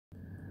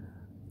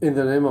In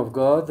the name of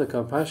God, the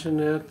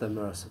compassionate, the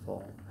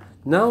merciful.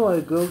 Now I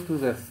go to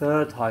the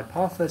third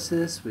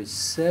hypothesis, which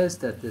says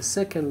that the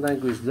second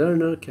language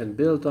learner can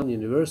build on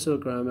universal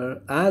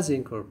grammar as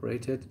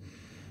incorporated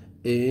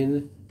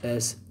in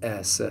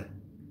SS.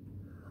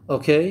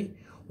 Okay,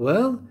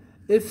 well,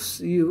 if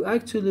you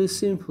actually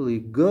simply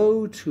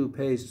go to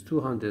page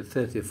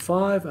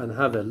 235 and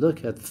have a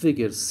look at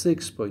figure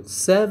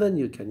 6.7,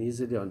 you can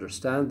easily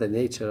understand the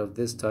nature of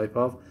this type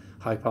of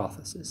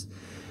hypothesis.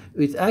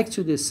 It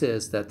actually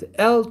says that the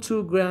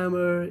L2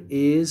 grammar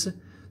is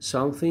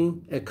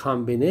something, a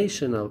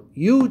combination of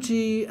UG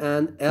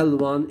and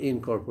L1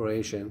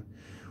 incorporation.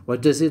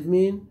 What does it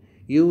mean?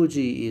 UG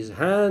is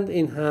hand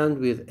in hand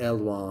with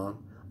L1,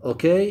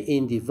 okay,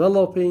 in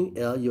developing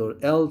your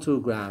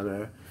L2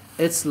 grammar.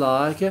 It's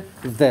like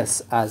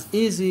this, as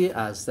easy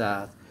as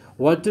that.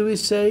 What do we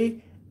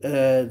say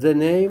the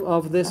name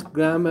of this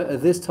grammar,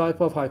 this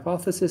type of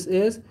hypothesis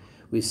is?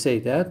 We say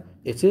that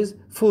it is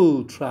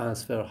full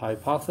transfer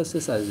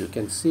hypothesis, as you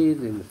can see it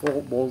in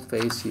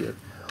boldface here,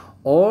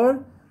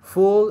 or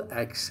full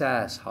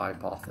access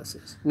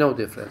hypothesis. No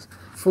difference.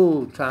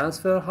 Full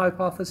transfer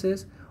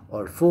hypothesis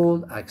or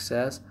full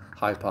access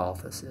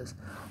hypothesis.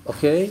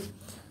 Okay,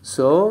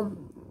 so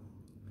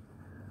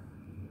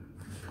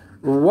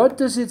what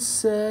does it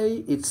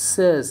say? It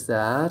says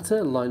that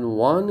line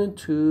 1,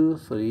 2,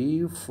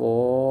 3,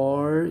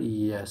 4,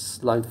 yes,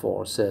 line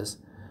 4 says,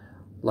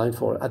 line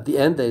 4, at the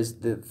end there is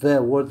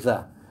the word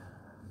the.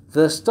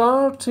 The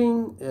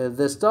starting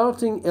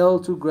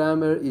L2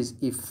 grammar is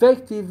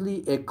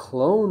effectively a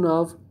clone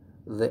of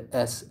the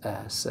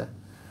SS.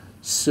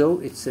 So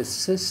it's a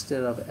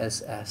sister of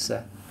SS.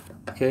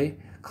 Okay,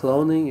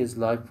 cloning is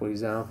like, for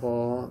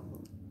example,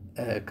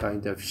 a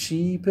kind of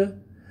sheep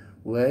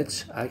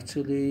which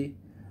actually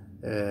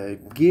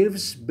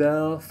gives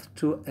birth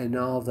to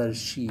another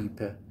sheep.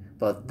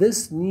 But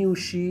this new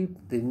sheep,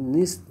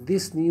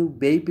 this new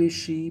baby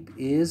sheep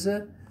is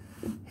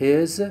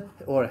his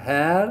or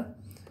her,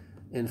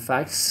 in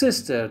fact,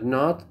 sister,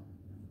 not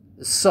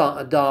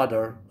son,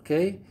 daughter.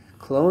 Okay,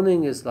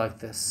 cloning is like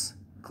this.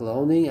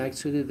 Cloning,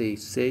 actually, they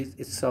say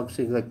it's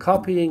something like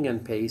copying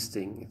and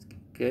pasting.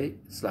 Okay,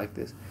 it's like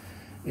this.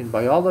 In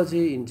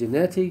biology, in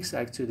genetics,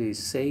 actually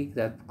say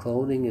that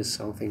cloning is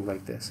something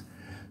like this.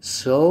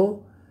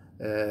 So,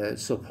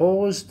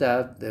 suppose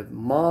that the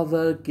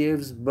mother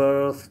gives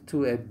birth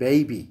to a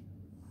baby,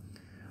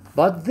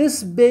 but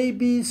this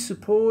baby,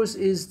 suppose,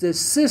 is the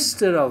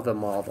sister of the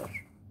mother.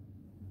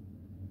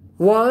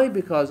 Why?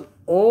 Because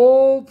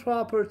all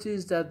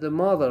properties that the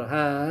mother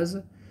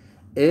has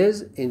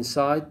is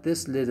inside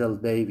this little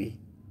baby.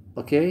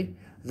 Okay,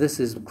 this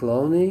is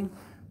cloning.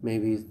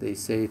 Maybe they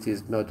say it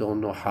is, I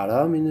don't know,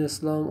 haram in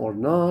Islam or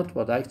not,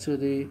 but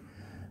actually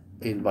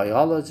in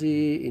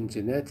biology, in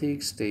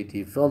genetics, they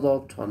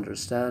develop to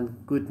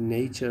understand good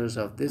natures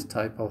of this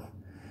type of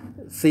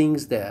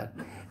things there.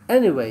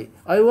 Anyway,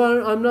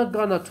 I'm not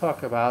gonna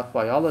talk about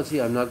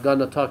biology. I'm not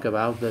gonna talk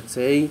about, let's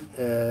say,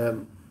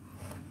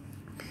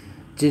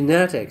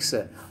 genetics.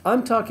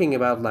 I'm talking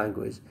about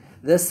language.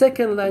 The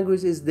second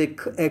language is a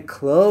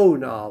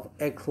clone of,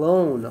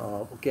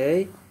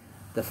 okay,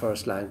 the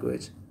first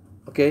language.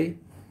 Okay,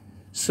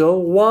 so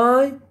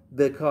why?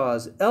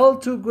 Because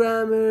L2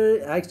 grammar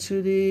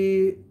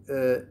actually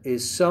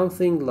is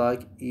something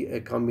like a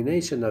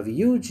combination of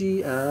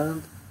UG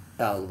and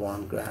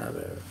L1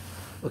 grammar.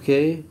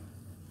 Okay.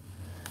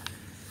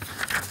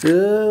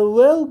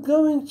 Well,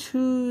 going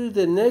to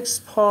the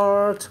next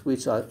part,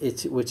 which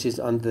is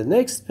on the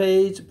next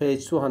page,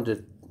 page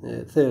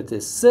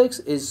 236,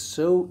 is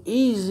so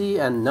easy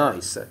and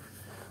nice.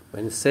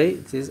 When you say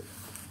it is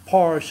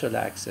partial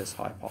access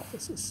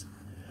hypothesis.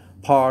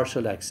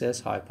 Partial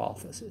access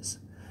hypothesis.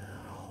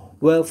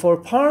 Well, for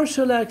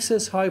partial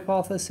access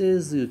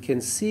hypothesis, you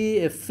can see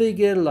a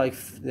figure like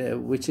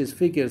which is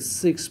figure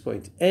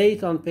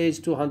 6.8 on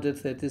page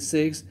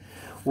 236,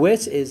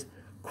 which is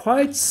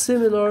quite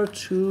similar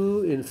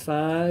to, in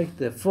fact,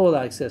 the full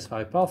access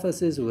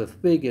hypothesis with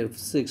figure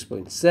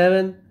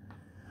 6.7.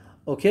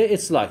 Okay,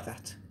 it's like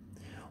that.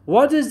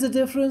 What is the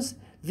difference?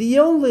 The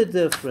only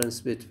difference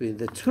between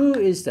the two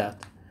is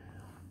that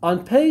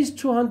on page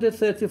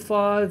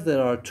 235,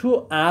 there are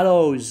two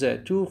arrows,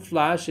 two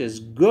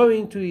flashes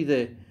going to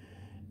the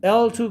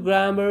L2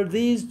 grammar.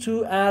 These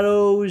two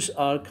arrows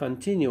are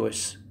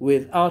continuous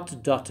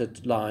without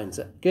dotted lines,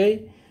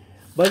 okay?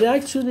 But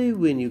actually,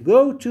 when you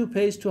go to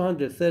page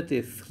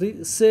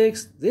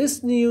 236,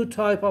 this new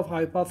type of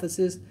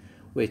hypothesis,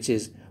 which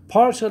is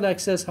partial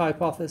access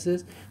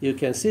hypothesis, you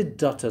can see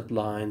dotted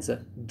lines,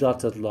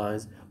 dotted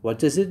lines. What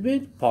does it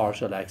mean?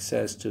 Partial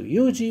access to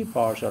UG,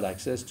 partial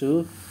access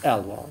to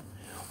L1.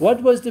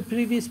 What was the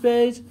previous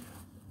page?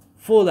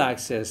 Full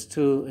access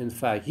to, in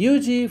fact,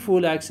 UG,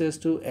 full access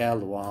to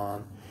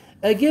L1.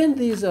 Again,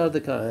 these are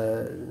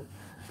the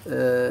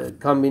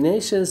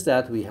combinations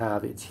that we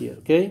have it here,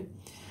 okay?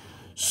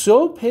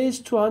 So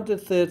page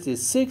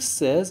 236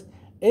 says,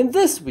 in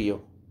this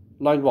view,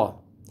 line 1,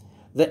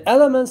 the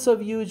elements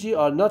of UG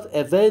are not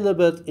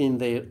available in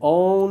their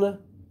own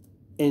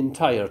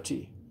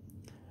entirety.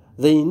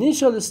 The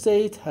initial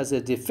state has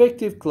a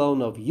defective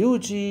clone of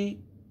UG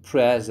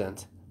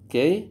present.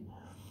 Okay?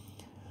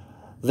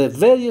 The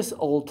various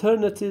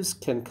alternatives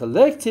can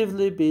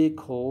collectively be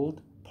called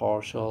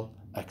partial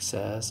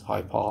access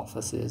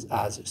hypothesis,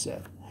 as you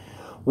said.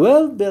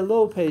 Well,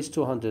 below page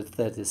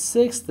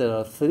 236, there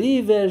are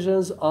three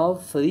versions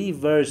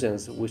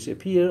which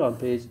appear on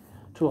page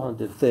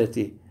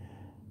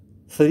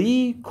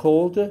 233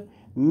 called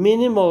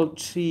minimal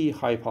tree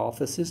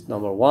hypothesis,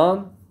 number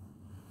one.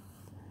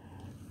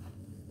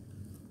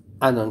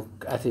 And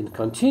I think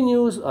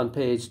continues on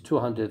page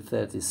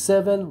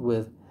 237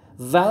 with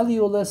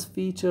valueless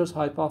features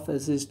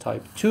hypothesis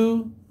type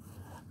 2,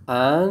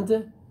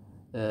 and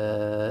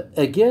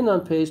again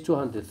on page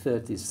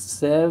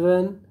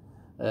 237,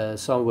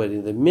 somewhere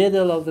in the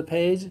middle of the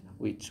page,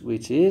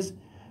 which is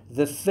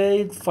the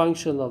failed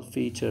functional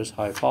features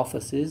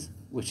hypothesis,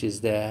 which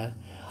is there.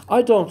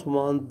 I don't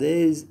want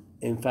these,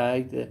 in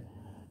fact,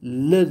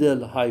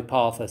 little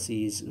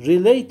hypotheses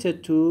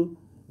related to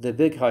the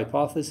big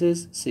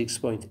hypothesis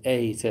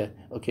 6.8,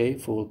 okay,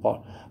 full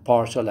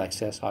partial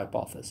access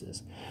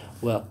hypothesis.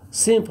 Well,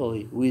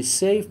 simply we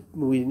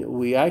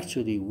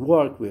actually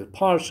work with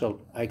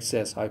partial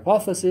access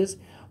hypothesis,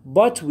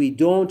 but we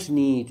don't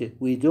need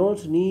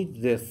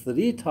the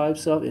three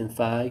types of, in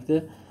fact,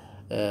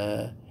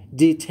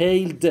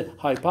 detailed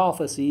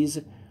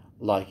hypotheses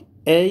like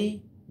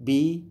A,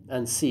 B,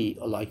 and C,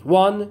 like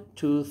 1,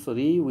 2,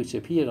 3, which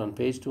appear on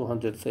page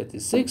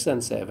 236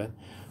 and 7.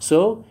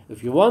 So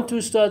if you want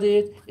to study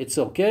it, it's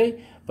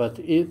okay, but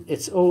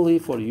it's only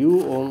for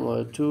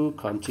you to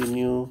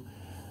continue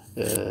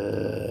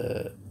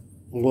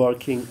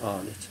working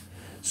on it.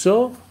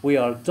 So we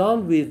are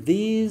done with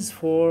these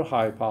four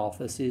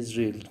hypotheses,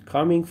 really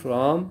coming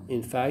from,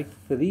 in fact,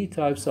 three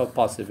types of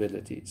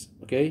possibilities.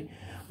 Okay,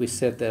 we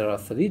said there are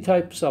three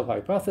types of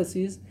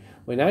hypotheses.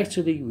 When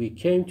actually we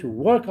came to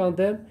work on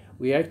them,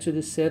 we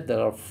actually said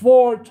there are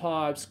four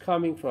types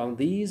coming from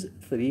these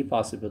three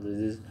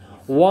possibilities.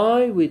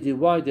 Why? We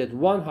divided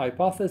one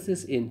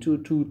hypothesis into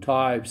two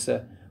types,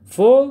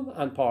 full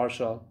and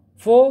partial.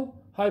 Full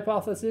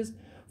hypothesis,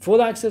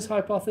 full access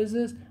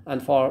hypothesis,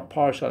 and for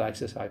partial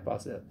access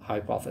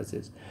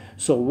hypothesis.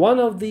 So one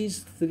of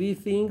these three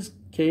things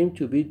came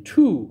to be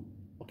two.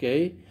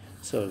 Okay,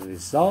 so the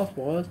result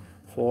was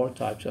four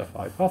types of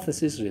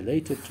hypotheses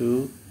related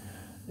to,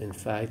 in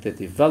fact, the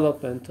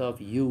development of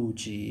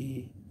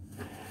UG.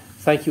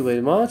 Thank you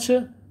very much.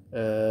 We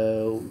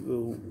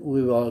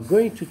are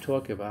going to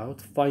talk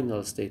about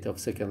final state of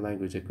second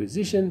language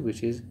acquisition,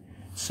 which is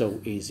so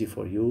easy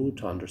for you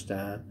to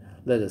understand.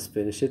 Let us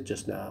finish it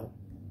just now.